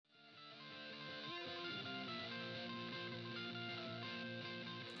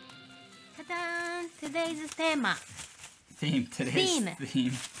Today's テーマ Today's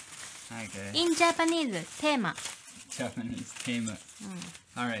theme. Okay. In Japanese テーマ Japanese theme.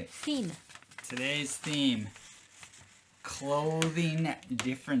 Alright. Theme Today's theme. Clothing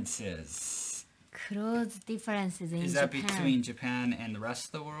differences. Clothes differences in Is that Japan. between Japan and the rest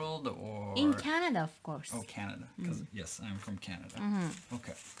of the world or... In Canada, of course. Oh, Canada. Because yes, I'm from Canada.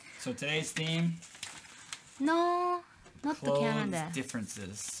 Okay. So today's theme. No, not Clothes Canada.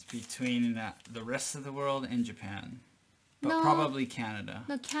 differences between the rest of the world and Japan. But No. probably Canada.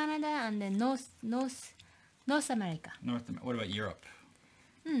 No, Canada and then North America. North America. What about Europe?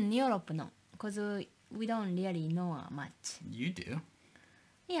 Europe no. Because we don't really know much. You do.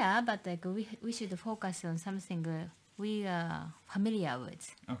 Yeah, but like we should focus on something we are familiar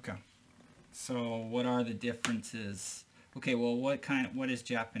with. Okay. So what are the differences? Okay, well, what is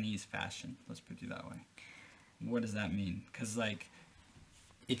Japanese fashion? Let's put it that way. What does that mean? Because like,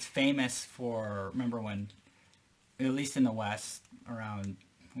 it's famous for, remember when, at least in the West, around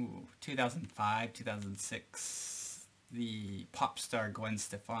 2005, 2006, the pop star Gwen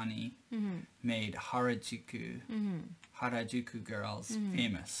Stefani made Harajuku girls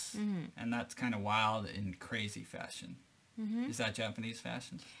famous. And that's kind of wild and crazy fashion. Is that Japanese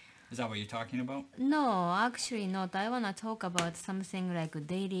fashion? Is that what you're talking about? No, actually not. I want to talk about something like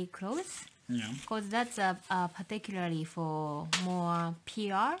daily clothes. Yeah. Because that's particularly for more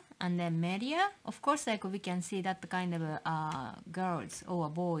PR and then media. Of course, like we can see that kind of girls or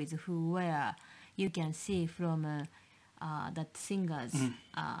boys who wear, you can see from that singer's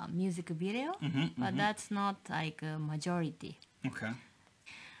music video. But that's not like a majority. Okay.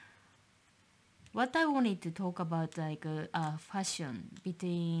 What I wanted to talk about like fashion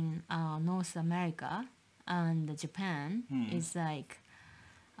between North America and Japan is like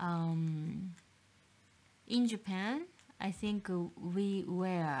in Japan, I think we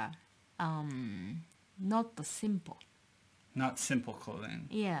wear not simple. Not simple clothing.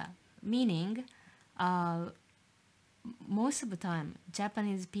 Yeah, meaning most of the time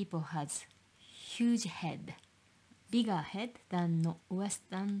Japanese people has huge head, bigger head than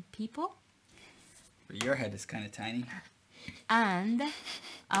Western people. But your head is kind of tiny. And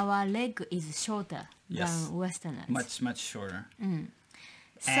our leg is shorter Yes. than Westerners. Much shorter.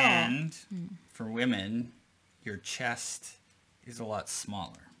 So, And for women, your chest is a lot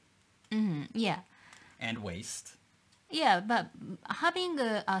smaller. yeah. And waist. Yeah, but having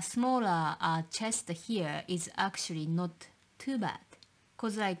a smaller chest here is actually not too bad.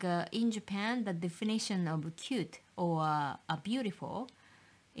 Because like in Japan, the definition of cute or beautiful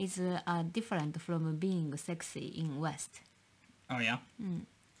is different from being sexy in West. Oh, yeah?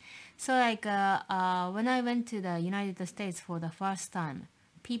 So like when I went to the United States for the first time,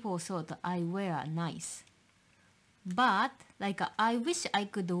 people thought I wear nice. But like I wish I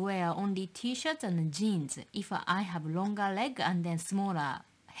could wear only t-shirts and jeans if I have longer leg and then smaller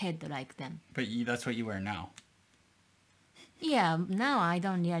head like them. But that's what you wear now. Yeah, now I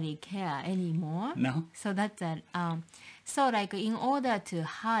don't really care anymore. No? So that's so like in order to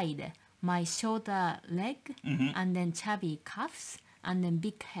hide my shorter leg and then chubby calves and then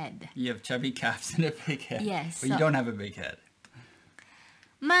big head. You have chubby calves and a big head. Yes. But you don't have a big head.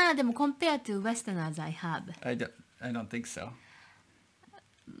 まあでも compared to Westerners I have. I don't think so.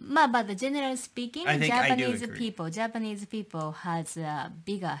 But generally speaking, I think I do Japanese people has a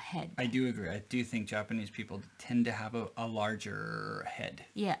bigger head. I do agree. I do think Japanese people tend to have a larger head.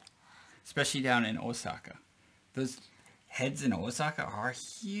 Yeah. Especially down in Osaka. Those heads in Osaka are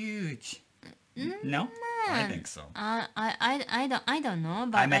huge. No? I think so. I don't know.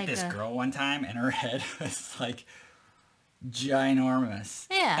 But I met like, this girl one time and her head was like ginormous.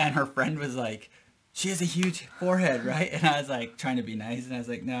 Yeah. And her friend was like, she has a huge forehead, right? And I was like trying to be nice, and I was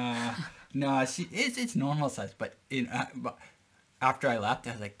like, nah, it's normal size. But after I left,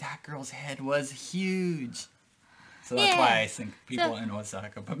 I was like, that girl's head was huge. So that's why I think people in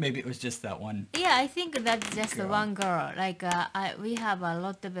Osaka. But maybe it was just that one. Yeah, I think that's just girl. one girl. Like we have a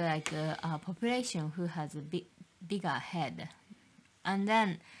lot of like population who has a bigger head, and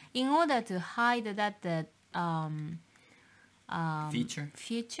then in order to hide that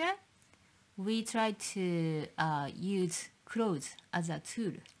feature, we try to use clothes as a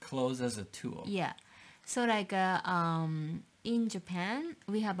tool. Clothes as a tool. Yeah. So like in Japan,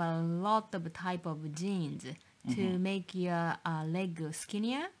 we have a lot of type of jeans to make your leg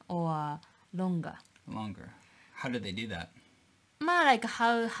skinnier or longer. Longer. How do they do that? Like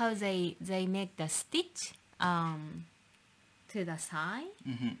how they make the stitch to the side.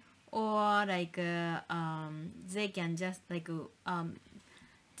 Or like they can just like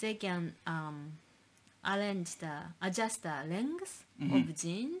they can adjust the length of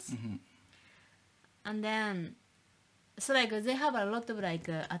jeans and then so like they have a lot of like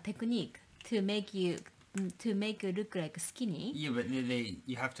a technique to make you look like skinny. Yeah, but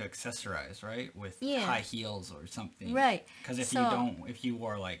you have to accessorize, right, with Yeah. high heels or something. Right. Because if So- if you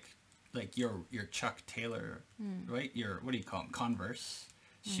wore like your Chuck Taylor, right? Your what do you call them? Converse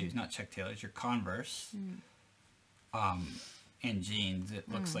shoes, not Chuck Taylors. Your Converse, and jeans. It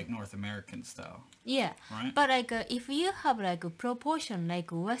looks like North American style. Yeah, Right. but like if you have like a proportion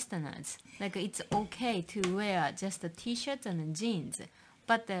like Westerners, like it's okay to wear just a t-shirt and jeans.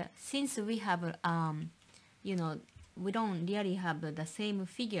 But since we have you know, we don't really have the same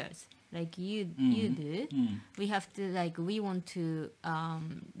figures like you do. We have to like we want to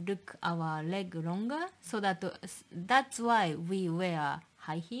look our leg longer, so that's why we wear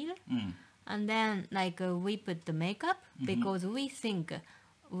high heel. And then like we put the makeup because we think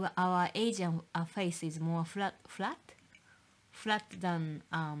our Asian face is more flat than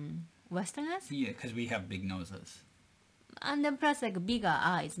Westerners, Yeah, because we have big noses. and then plus like bigger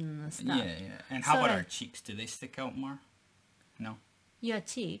eyes and stuff. Yeah, yeah. And how So, about like- our cheeks? Do they stick out more? No. Your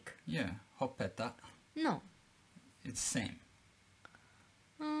cheek? Yeah, hoppeta. No. It's same.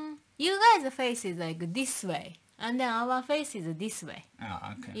 You guys' face is like this way, and then our face is this way. Oh,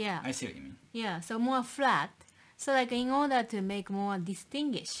 okay. Yeah. I see what you mean. Yeah, so more flat. So like in order to make more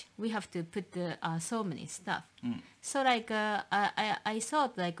distinguish, we have to put so many stuff. So like I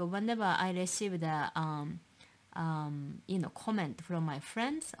thought like whenever I received a you know, comment from my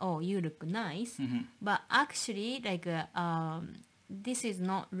friends, oh, you look nice, but actually like this is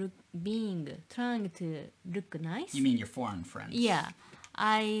not trying to look nice. You mean your foreign friends? Yeah,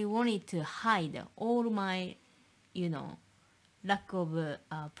 I wanted to hide all my, you know, lack of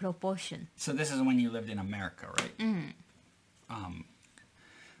proportion. So this is when you lived in America, right?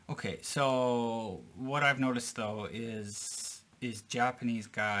 Okay, so what I've noticed though is Japanese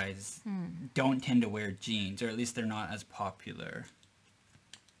guys don't tend to wear jeans, or at least they're not as popular.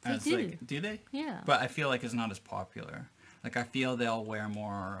 They As, do. Like, do they? Yeah. But I feel like it's not as popular. Like I feel they'll wear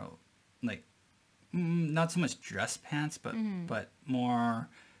more like not so much dress pants, but more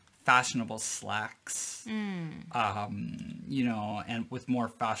fashionable slacks. You know, and with more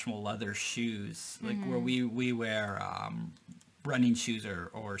fashionable leather shoes, like where we wear running shoes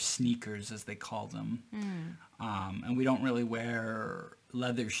or sneakers as they call them. And we don't really wear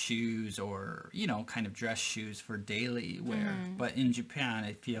leather shoes or, you know, kind of dress shoes for daily wear. But in Japan,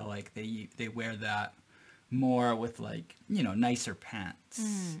 I feel like they wear that more with like, you know, nicer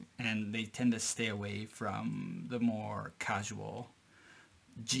pants. And they tend to stay away from the more casual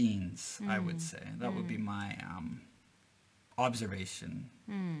jeans, I would say. That would be my observation.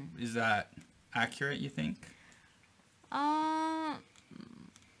 Is that accurate, you think?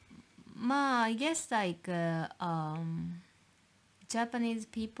 I guess like Japanese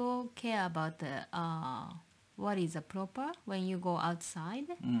people care about what is proper when you go outside.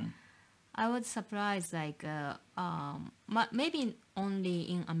 I was surprised like maybe only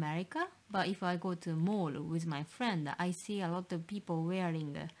in America, but if I go to mall with my friend, I see a lot of people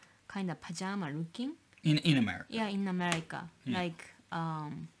wearing kind of pajama looking. In America. Yeah, in America, like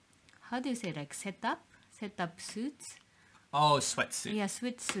how do you say, like set up suits? Oh, sweatsuit. Yeah,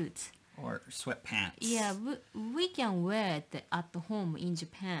 sweatsuits. Or sweatpants. Yeah, we can wear it at home in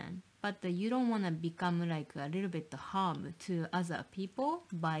Japan, but you don't want to become like a little bit harm to other people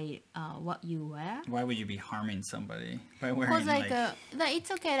by what you wear. Why would you be harming somebody by wearing Because like it's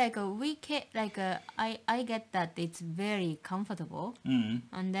okay, like we can like I get that it's very comfortable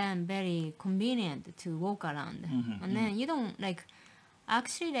and then very convenient to walk around, and then you don't like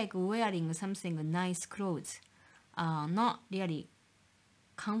actually like wearing something nice clothes, not really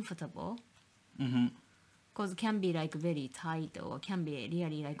comfortable. Because can be like very tight or can be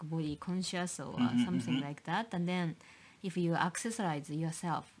really like body conscious or something like that. And then if you accessorize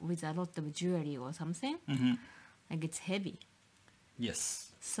yourself with a lot of jewelry or something, like it's heavy.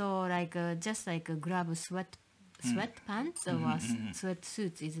 Yes. So like just like grab sweatpants or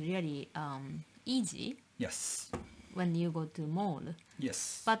sweatsuits is really easy Yes. when you go to mall.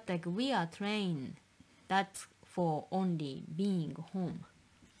 Yes. But like we are trained that's for only being home.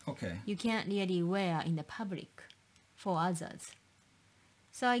 Okay. You can't really wear in the public for others.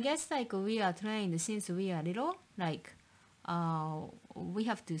 So I guess like we are trained since we are little, like we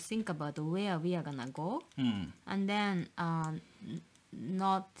have to think about where we are gonna go, and then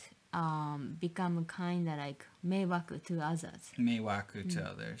not become kind of like meiwaku to others. Meiwaku to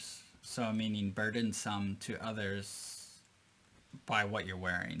others. So meaning burdensome to others by what you're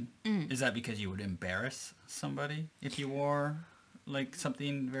wearing. Is that because you would embarrass somebody if you wore like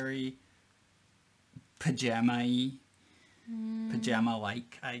something very pajama-y,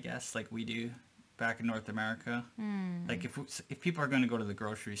 pajama-like, I guess, like we do, back in North America. Like if people are going to go to the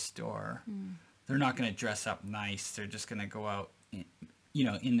grocery store, they're not going to dress up nice. They're just going to go out,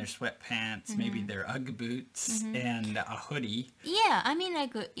 in their sweatpants, maybe their UGG boots, and a hoodie Yeah, I mean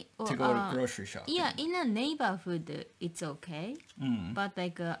like to go to grocery shopping. yeah, in a neighborhood it's okay, but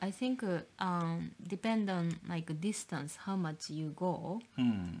like I think depend on like distance how much you go,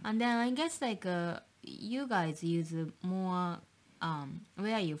 and then I guess like you guys use more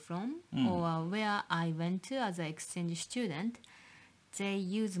where are you from or where I went to as an exchange student, they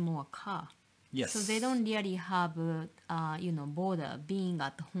use more car. Yes. So they don't really have, border being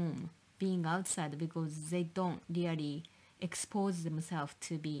at home, being outside because they don't really expose themselves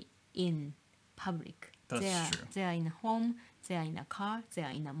to be in public. That's true. They are in home, they are in a car, they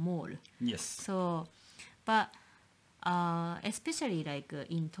are in a mall. Yes. So, but especially like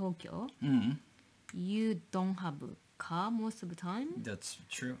in Tokyo, you don't have a car most of the time. That's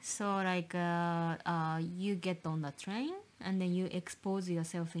true. So like you get on the train and then you expose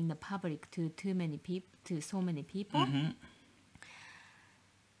yourself in the public to so many people.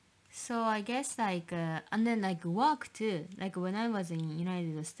 So I guess like and then like work too. Like when I was in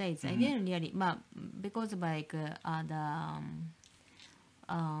United States, I didn't really, but because of like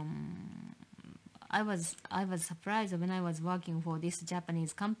I was surprised when I was working for this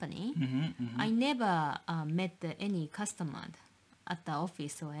Japanese company. I never met any customer at the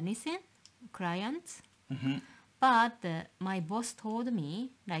office or anything, clients. But my boss told me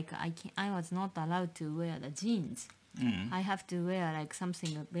like I was not allowed to wear the jeans. I have to wear like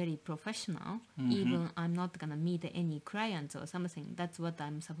something very professional. Even I'm not gonna meet any clients or something. That's what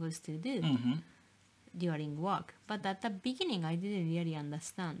I'm supposed to do during work. But at the beginning, I didn't really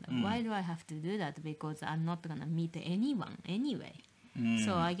understand why do I have to do that, because I'm not gonna meet anyone anyway.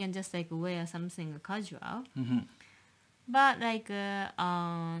 So I can just like wear something casual. But like I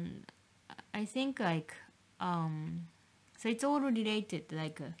think like so it's all related,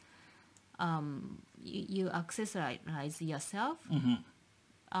 like you accessorize yourself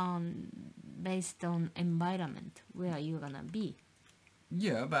based on environment where you're gonna be.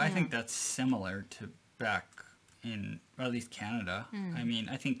 Yeah, but I think that's similar to back in, or at least Canada. I mean,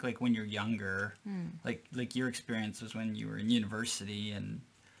 I think like when you're younger, like your experience was when you were in university, and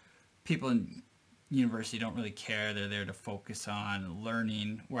people in university don't really care. They're there to focus on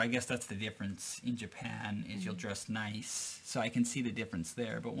learning, where I guess that's the difference in Japan is you'll dress nice. So I can see the difference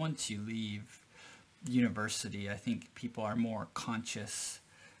there. But once you leave university, I think people are more conscious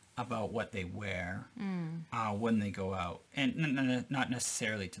about what they wear when they go out, and not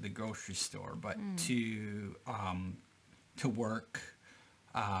necessarily to the grocery store, but to work,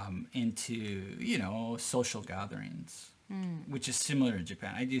 and to social gatherings. Which is similar to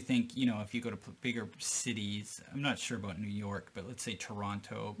Japan. I do think, if you go to bigger cities, I'm not sure about New York, but let's say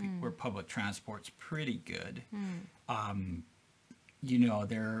Toronto, where public transport's pretty good.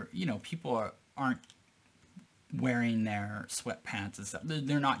 People aren't wearing their sweatpants and stuff.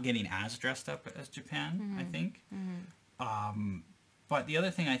 They're not getting as dressed up as Japan, I think. But the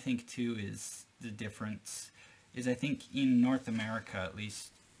other thing I think, too, is the difference is I think in North America, at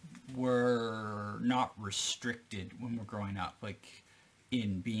least, we're not restricted when we're growing up, like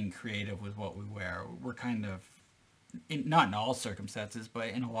in being creative with what we wear. We're kind of, not in all circumstances, but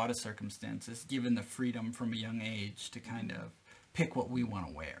in a lot of circumstances, given the freedom from a young age to kind of pick what we want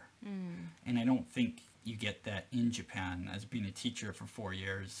to wear. And I don't think you get that in Japan. As being a teacher for 4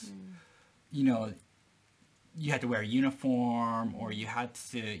 years, you had to wear a uniform, or you had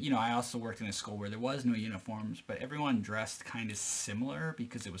to, I also worked in a school where there was no uniforms, but everyone dressed kind of similar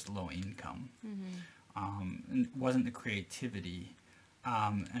because it was low income. And it wasn't the creativity.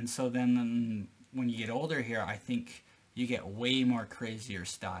 And so then when you get older here, I think you get way more crazier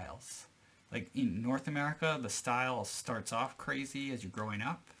styles. Like in North America, the style starts off crazy as you're growing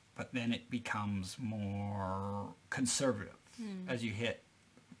up, but then it becomes more conservative as you hit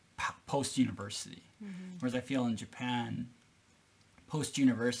post-university. Whereas I feel in Japan,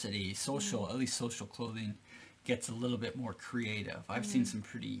 post-university, at least social clothing, gets a little bit more creative. I've seen some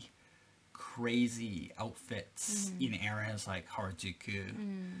pretty crazy outfits in areas like Harajuku,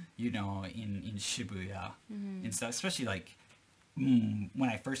 in Shibuya, and stuff. Especially like when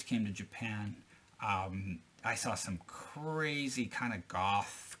I first came to Japan, I saw some crazy kind of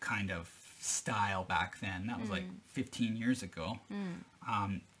goth kind of style back then. That was like 15 years ago.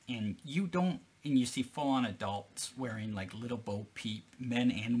 And you see full-on adults wearing like Little Bo Peep,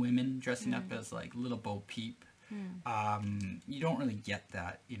 men and women dressing up as like Little Bo Peep. You don't really get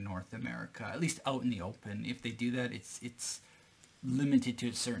that in North America, at least out in the open. If they do that, it's limited to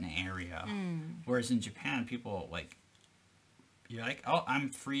a certain area. Whereas in Japan, people like, you're like, oh, I'm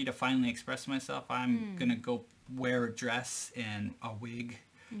free to finally express myself. I'm gonna go wear a dress and a wig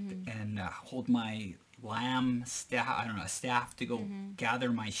and hold my lamb staff. I don't know, a staff to go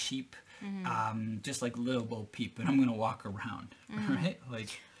gather my sheep, just like little Bo Peep, and I'm gonna walk around, right? Like,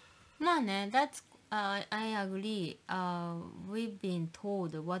 まあね、that's I agree. We've been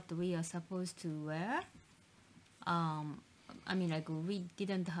told what we are supposed to wear. I mean, like we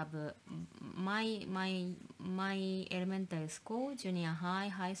didn't have my elementary school, junior high,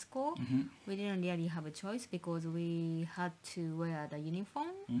 high school. We didn't really have a choice because we had to wear the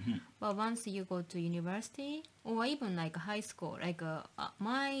uniform. But once you go to university or even like high school, like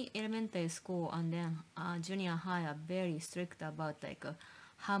my elementary school and then junior high are very strict about like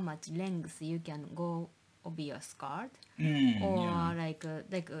how much length you can go of your skirt or yeah.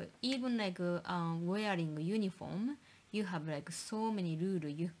 like even like wearing a uniform. You have like so many rules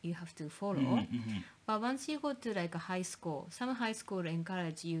you have to follow. But once you go to like a high school, some high school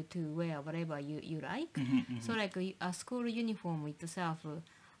encourage you to wear whatever you like. So like a school uniform itself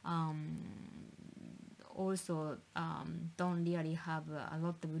also don't really have a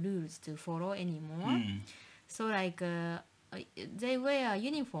lot of rules to follow anymore. So like they wear a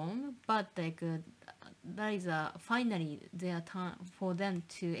uniform, but like that is finally their time for them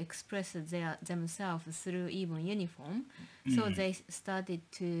to express themselves through even uniform. So they started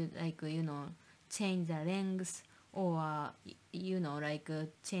to like change the length or like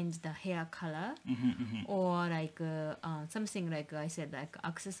change the hair color or like something like I said like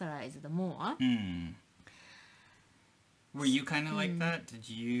accessorize more. Were you kind of like that? Did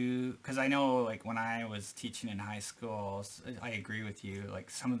you? Because I know, like, when I was teaching in high school, I agree with you. Like,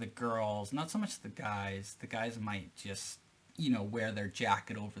 some of the girls, not so much the guys might just, wear their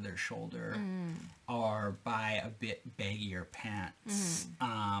jacket over their shoulder or buy a bit baggier pants.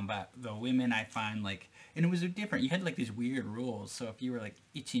 But the women, I find, like, and it was different. You had, like, these weird rules. So if you were, like,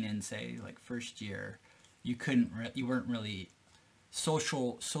 ichinen, say, like, first year, you weren't really,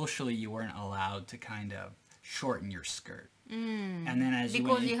 socially, you weren't allowed to kind of shorten your skirt. And then as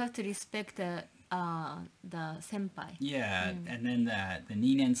because you have to respect the senpai. Yeah, and then the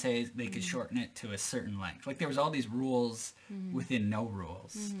ninen says they could shorten it to a certain length. Like there was all these rules within no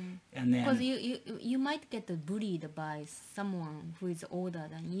rules. And then Because you might get bullied by someone who is older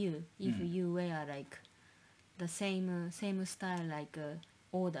than you if you wear like the same style like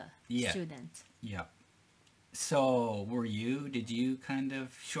older students. Yeah. So, did you kind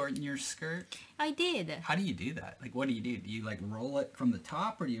of shorten your skirt? I did. How do you do that? Like, what do? Do you like roll it from the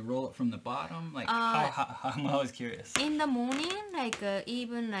top or do you roll it from the bottom? Like, how I'm always curious. In the morning, like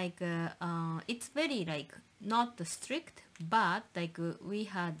even like it's very like not strict, but like we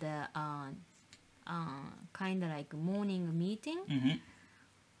had kind of like morning meeting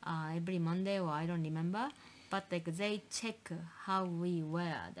every Monday or I don't remember. But like they check how we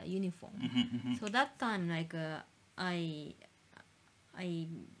wear the uniform. So that time like I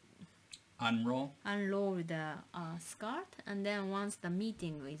unroll the skirt and then once the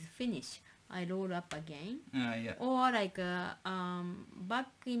meeting is finished, I roll up again. Yeah. Or like back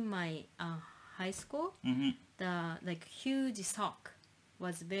in my high school, the like huge sock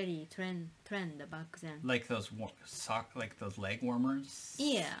was very trend back then. Like those like those leg warmers.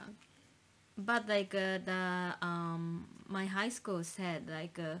 Yeah. But like my high school said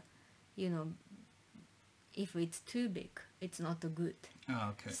like if it's too big it's not good. Oh,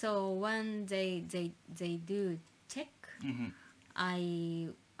 okay. So when they do check, I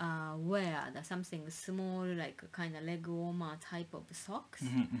wear something small like kind of leg warmer type of socks.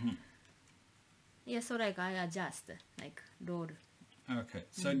 Yeah, so like I adjust like roll. Okay,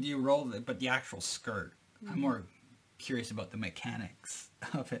 so do you roll but the actual skirt? I'm more curious about the mechanics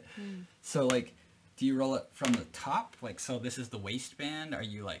of it. So like do you roll it from the top, like so this is the waistband? Are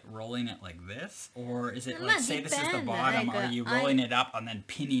you like rolling it like this, or is it like say this is the bottom, like, are you rolling it up and then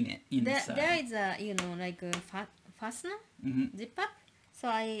pinning it inside? There is a like a fastener zip up, so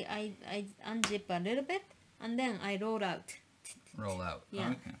I unzip a little bit and then I roll out. Yeah,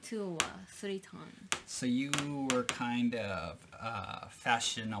 okay. 2 or 3 times. So you were kind of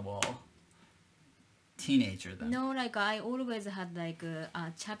fashionable teenager then? No, like I always had like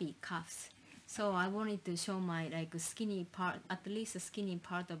chubby calves, so I wanted to show my like skinny part, at least a skinny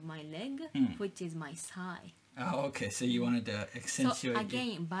part of my leg, which is my thigh. Oh, okay. So you wanted to accentuate. So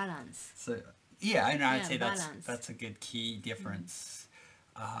again, balance. So yeah, I know. I'd say balance. that's a good key difference.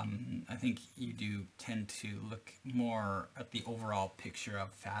 I think you do tend to look more at the overall picture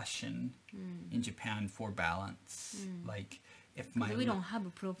of fashion in Japan for balance. Like if we don't have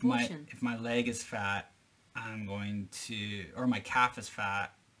a proportion. If my leg is fat, I'm going to, or my calf is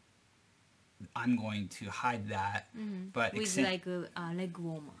fat, I'm going to hide that, but with like a leg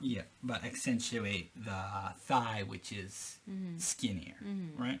warmer. yeah, but accentuate the thigh, which is skinnier,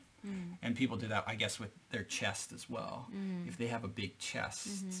 right? And people do that, I guess, with their chest as well. If they have a big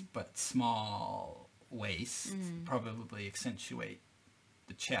chest but small waist, probably accentuate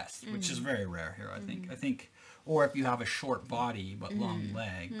the chest, which is very rare here, I think. I think, or if you have a short body but long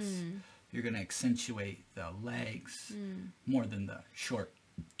legs, you're going to accentuate the legs more than the short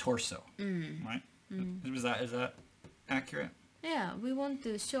torso, right? Is that accurate? Yeah, we want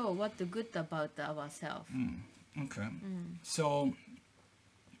to show what the good about ourselves. Okay. So,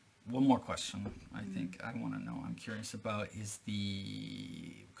 one more question I think I want to know, I'm curious about is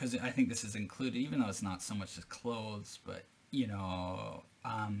because I think this is included, even though it's not so much as clothes, but, you know,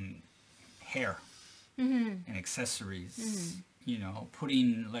 hair and accessories, you know,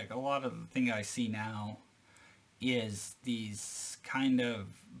 putting, like, a lot of the thing I see now is these kind of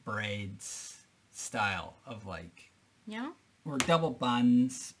braids style of, like, Yeah? or double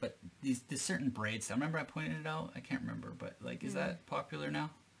buns, but these certain braids. I remember I pointed it out. I can't remember, but like, is that popular now?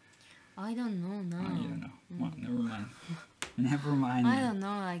 I don't know now. Oh, you don't know. Well, never mind. Never mind. I don't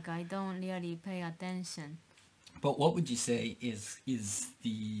know, like I don't really pay attention. But what would you say is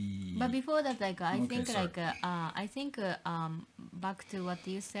the? But before that, like I Okay, think sorry. like back to what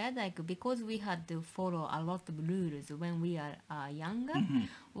you said, like because we had to follow a lot of rules when we are younger.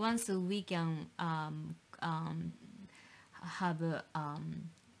 Once we can have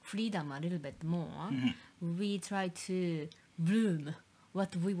freedom a little bit more, we try to bloom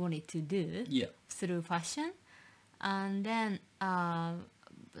what we wanted to do Yeah. through fashion, and then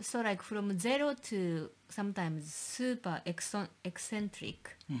so like from zero to sometimes super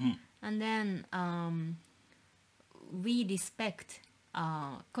eccentric, and then we respect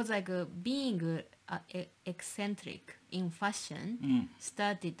because like being eccentric in fashion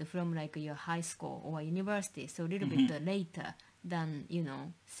started from like your high school or university, so a little bit later than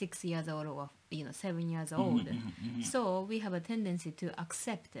 6 years old or 7 years old. So we have a tendency to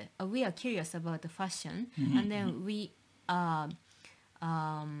accept it. We are curious about the fashion, and then we are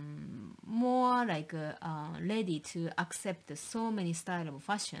more like ready to accept so many style of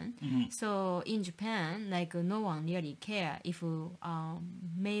fashion. So in Japan, like no one really care if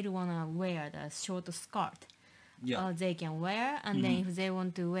male wanna wear the short skirt. Yeah. They can wear, and then if they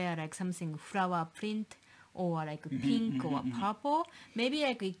want to wear like something flower print or like pink or purple, maybe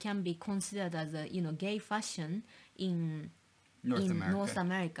like it can be considered as a gay fashion in North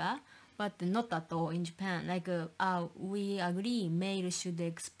America, but not at all in Japan. Like we agree males should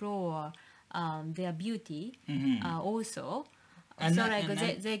explore their beauty also. And so that- like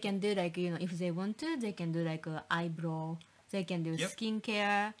and they can do like if they want to, they can do like eyebrow. They can do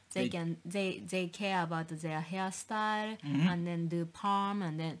skincare. They care about their hairstyle and then do palm,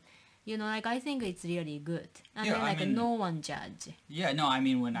 and then like I think it's really good. And Yeah, then I like mean- no one judge. Yeah, no, I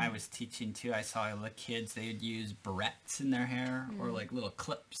mean, when I was teaching too, I saw the kids, they would use barrettes in their hair or like little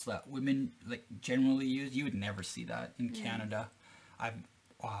clips that women like generally use. You would never see that in Canada.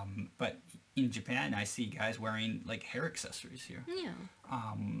 But in Japan, I see guys wearing like hair accessories here. Yeah,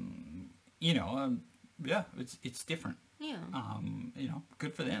 Yeah, it's different. yeah,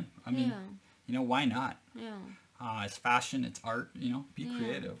 Good for them. I mean, why not? yeah, It's fashion, it's art, be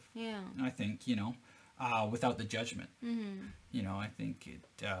creative. yeah. And I think, without the judgment, I think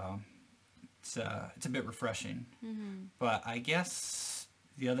it's a bit refreshing. But I guess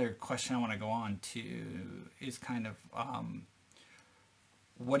the other question I want to go on to is kind of,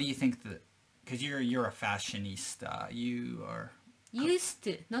 what do you think because you're a fashionista, you are... Used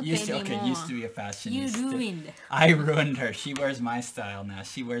to, not Used to, anymore. okay, used to be a fashionista. You ruined. I ruined her. She wears my style now.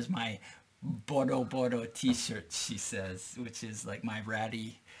 She wears my Boro Boro t-shirt, she says, which is like my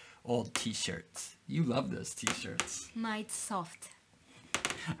ratty old t-shirts. You love those t-shirts. Might soft.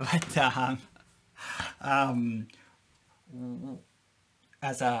 But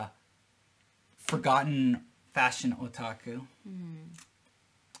as a forgotten fashion otaku,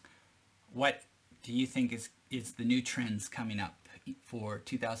 what do you think is the new trends coming up for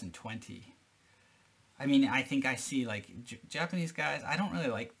 2020? I mean, I think I see like Japanese guys. I don't really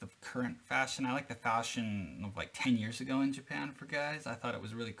like the current fashion. I like the fashion of like 10 years ago in Japan for guys. I thought it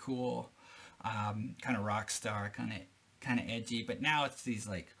was really cool, kind of rock star, kind of edgy. But now it's these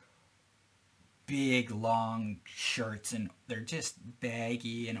like big long shirts, and they're just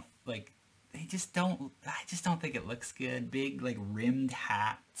baggy, and like I just don't think it looks good. Big like rimmed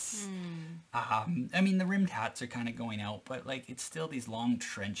hats. I mean, the rimmed hats are kind of going out, but like it's still these long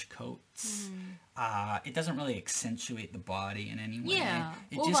trench coats. It doesn't really accentuate the body in any way. Yeah,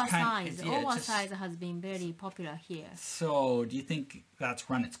 It just oversize. it just- Oversize has been very popular here. So, do you think that's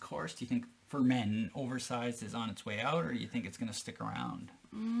run its course? Do you think for men, oversized is on its way out, or do you think it's going to stick around?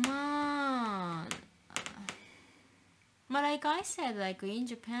 まあ But like I said, like in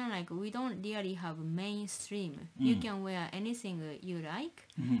Japan, like we don't really have mainstream. You can wear anything you like.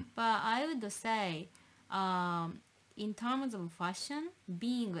 But I would say, in terms of fashion,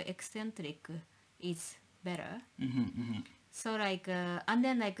 being eccentric is better. So like, and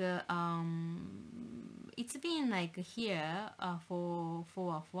then like, it's been like here for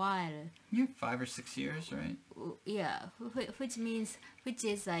a while. Yeah, 5 or 6 years, right? Yeah, which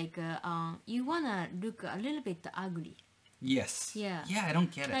is like, you wanna look a little bit ugly. Yes. Yeah. Yeah, I don't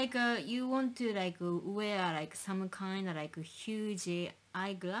get it. Like you want to like wear like some kind of like huge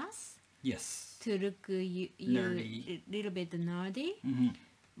eyeglass Yes. to look Nerdy. little bit nerdy,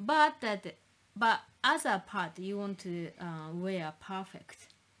 but other part you want to wear perfect,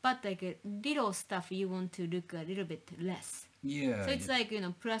 but like little stuff you want to look a little bit less. Yeah. So it's like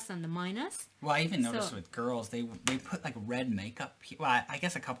plus and minus. Well, I even noticed So- with girls, they put like red makeup. Well, I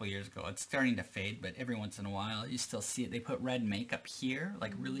guess a couple years ago, it's starting to fade, but every once in a while, you still see it. They put red makeup here,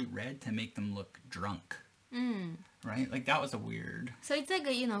 like really red, to make them look drunk. Right? Like that was a weird. So it's like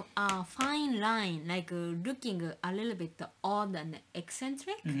a fine line, like looking a little bit odd and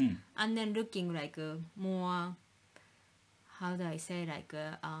eccentric, and then looking like more. How do I say, like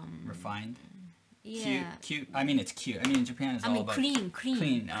Refined. yeah. Cute. I mean, it's cute. I mean, in Japan, it's I all mean about clean,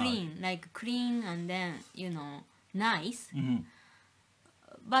 like clean and then nice.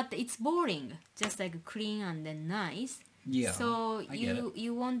 But it's boring, just like clean and then nice. Yeah. So I get it.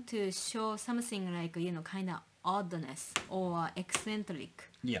 you want to show something like kind of oddness or eccentric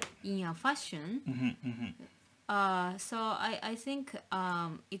Yeah. in your fashion. So I think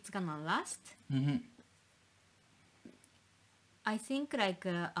it's gonna last. I think like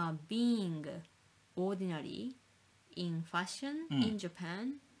being ordinary in fashion in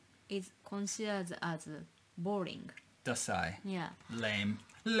Japan is considered as boring. Dasai. Yeah. Lame.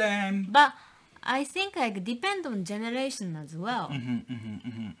 Lame. But I think like depend on generation as well.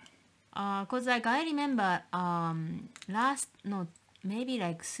 Cause like I remember maybe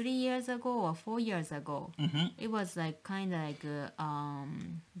like 3 years ago or 4 years ago, it was like kind of like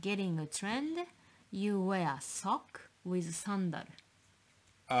getting a trend. You wear sock with sandal,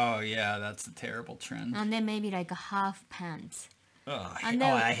 Oh yeah, that's a terrible trend. and then maybe like a half pants, Ugh, and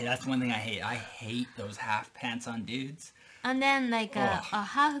then- that's one thing I hate. I hate those half pants on dudes. and then like a Ugh.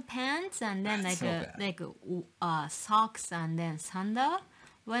 half pants, and then That's like so socks and then sandal.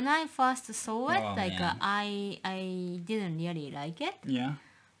 When I first saw it, Oh, like man. I didn't really like it. Yeah.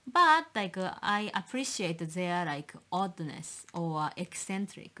 But like I appreciate their like oddness or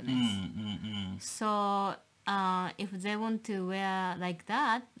eccentricness. So if they want to wear like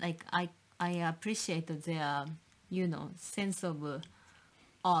that, like I appreciate their sense of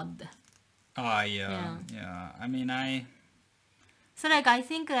odd. Oh Yeah. yeah. I mean, So like I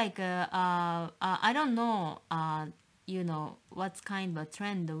think like I don't know what kind of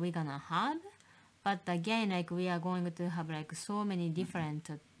trend we're gonna have, but again like we are going to have like so many different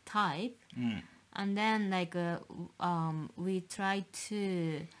type, and then like we try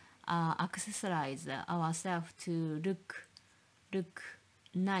to accessorize ourselves to look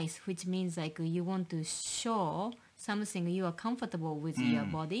nice, which means like you want to show something you are comfortable with your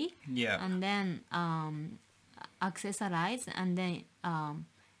body, yeah. and then accessorize, and then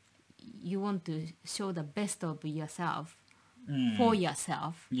you want to show the best of yourself for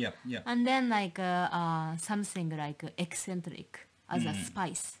yourself, Yep. Yep. and then like something like eccentric as a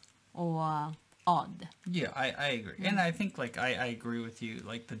spice or odd. Yeah, I agree. And I think like I agree with you.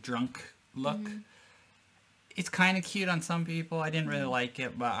 Like the drunk look, it's kind of cute on some people. I didn't really like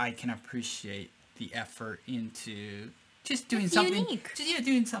it, but I can appreciate the effort into just doing It's something. unique. Just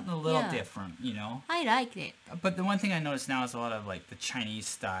doing something a little Yeah. different, I liked it. But the one thing I noticed now is a lot of like the Chinese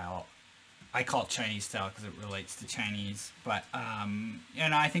style. I call it Chinese style because it relates to Chinese. But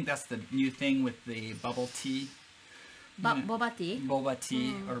I think that's the new thing with the bubble tea. Boba tea. Boba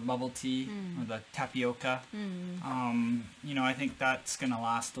tea or bubble tea or the tapioca. I think that's gonna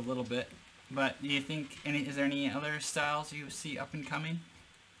last a little bit. But do you think is there any other styles you see up and coming?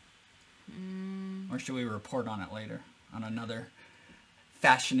 Or should we report on it later on another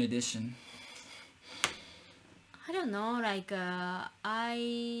fashion edition? I don't know. Like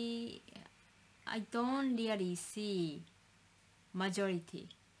I don't really see majority.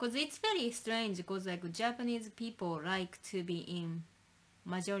 Because it's very strange because like Japanese people like to be in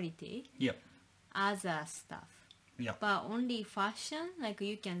majority Yep. other stuff. Yep. But only fashion, like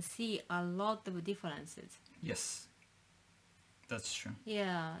you can see a lot of differences. Yes. That's true.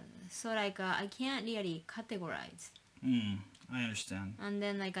 Yeah, so like I can't really categorize. I understand. and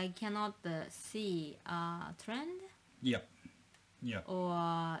then like I cannot see a trend Yep. Yep.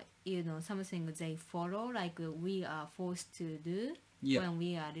 or something they follow like we are forced to do Yep. when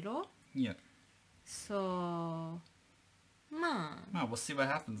we are little. Yep. So, ma. Well, we'll see what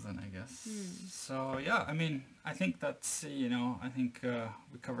happens then, I guess. So yeah, I mean, I think that's I think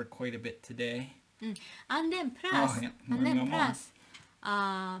we covered quite a bit today. And then plus, yeah. and then Moving on.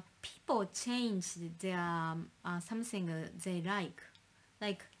 plus, people change their something they like.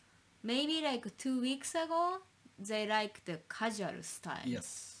 Like maybe like 2 weeks ago, they like the casual style.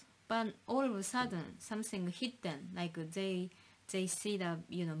 Yes. But all of a sudden, something hit them. Like they see the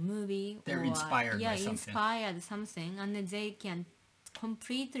movie. They're or, inspired yeah, by something. inspired something, and then they can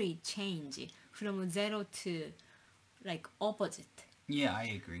completely change from zero to like opposite. Yeah,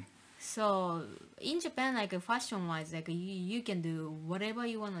 I agree. So in Japan, like fashion wise, like you can do whatever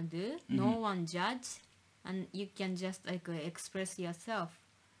you wanna do. No one judge, and you can just like express yourself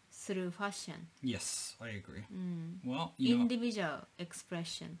through fashion. Yes, I agree. Well, you know, Individual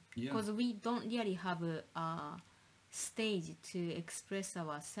expression. Yeah. Because we don't really have a stage to express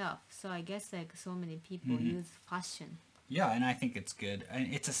ourselves. So I guess like so many people use fashion. yeah, and I think it's good.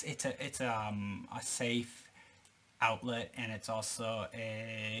 And it's a safe outlet, and it's also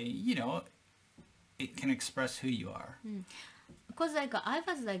it can express who you are. Because like I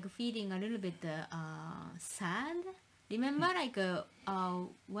was like feeling a little bit sad. Remember like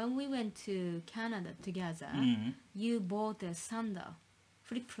when we went to Canada together, you bought a sandal,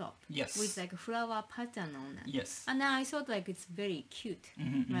 flip flop, Yes. with like a flower pattern on it. Yes. And I thought like it's very cute,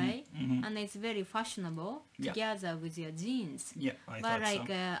 right? And it's very fashionable Yeah. together with your jeans. Yeah, I But thought like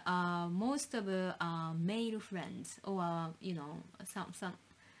so. most of male friends or some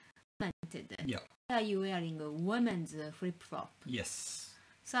commented, Yeah. why are you wearing a women's flip flop? Yes.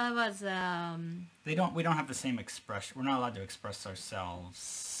 So I was We don't have the same expression. We're not allowed to express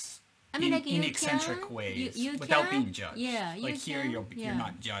ourselves I mean, in, like, in you eccentric can, ways you without can, being judged. yeah, you like here, can, you're yeah.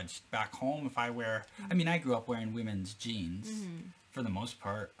 not judged. Back home, if I wear, I mean, I grew up wearing women's jeans for the most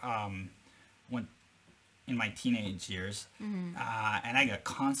part. When in my teenage years, and I got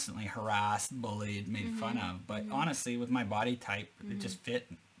constantly harassed, bullied, made fun of. But honestly, with my body type, it just fit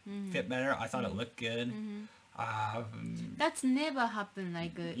better. I thought it looked good. That's never happened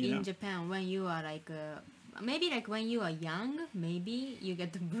like You know? in Japan when you are like maybe like when you are young, maybe you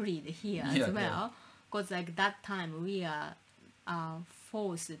get bullied here Yeah, as well. Because like that time we are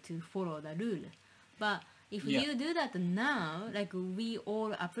forced to follow the rule. But if Yeah. you do that now, like we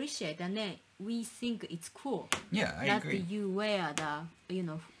all appreciate and then we think it's cool. Yeah, I that agree. you wear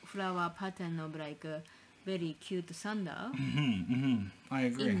the flower pattern of like a very cute sandal I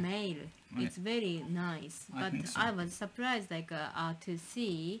agree. in male. It's very nice. I But think so. I was surprised like to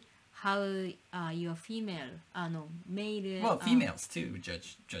see how your male. Well, females too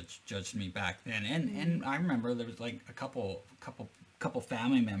judged me back then, and I remember there was like a couple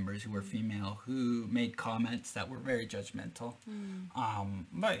family members who were female who made comments that were very judgmental.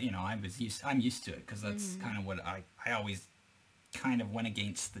 But I'm used to it because that's kind of what I always kind of went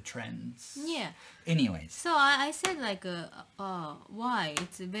against the trends. Yeah. Anyways, So I said like why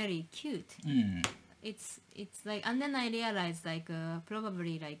it's very cute. It's like and then I realized like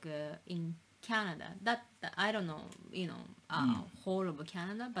probably like in Canada that I don't know whole of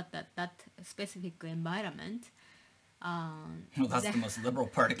Canada but that specific environment well, that's the most liberal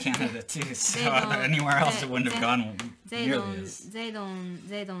part of Canada too. So don't- anywhere else they- it wouldn't have gone they nearly as. they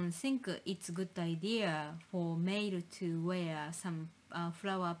don't think it's a good idea for male to wear some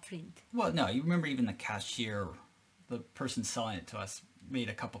flower print. Well, no, you remember even the cashier, the person selling it to us, made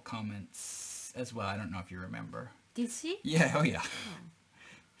a couple comments as well. I don't know if you remember. Did she? Yeah, oh yeah.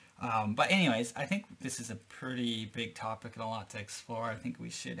 But anyways, I think this is a pretty big topic and a lot to explore. I think we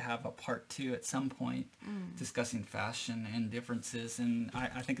should have a part 2 at some point discussing fashion and differences. And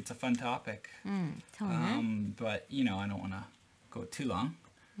I think it's a fun topic. そうね。 But, I don't want to go too long.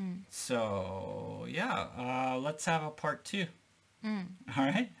 So, yeah, let's have a part 2. All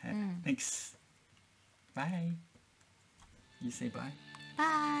right? Thanks. Bye. You say bye.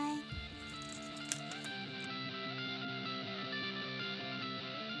 Bye.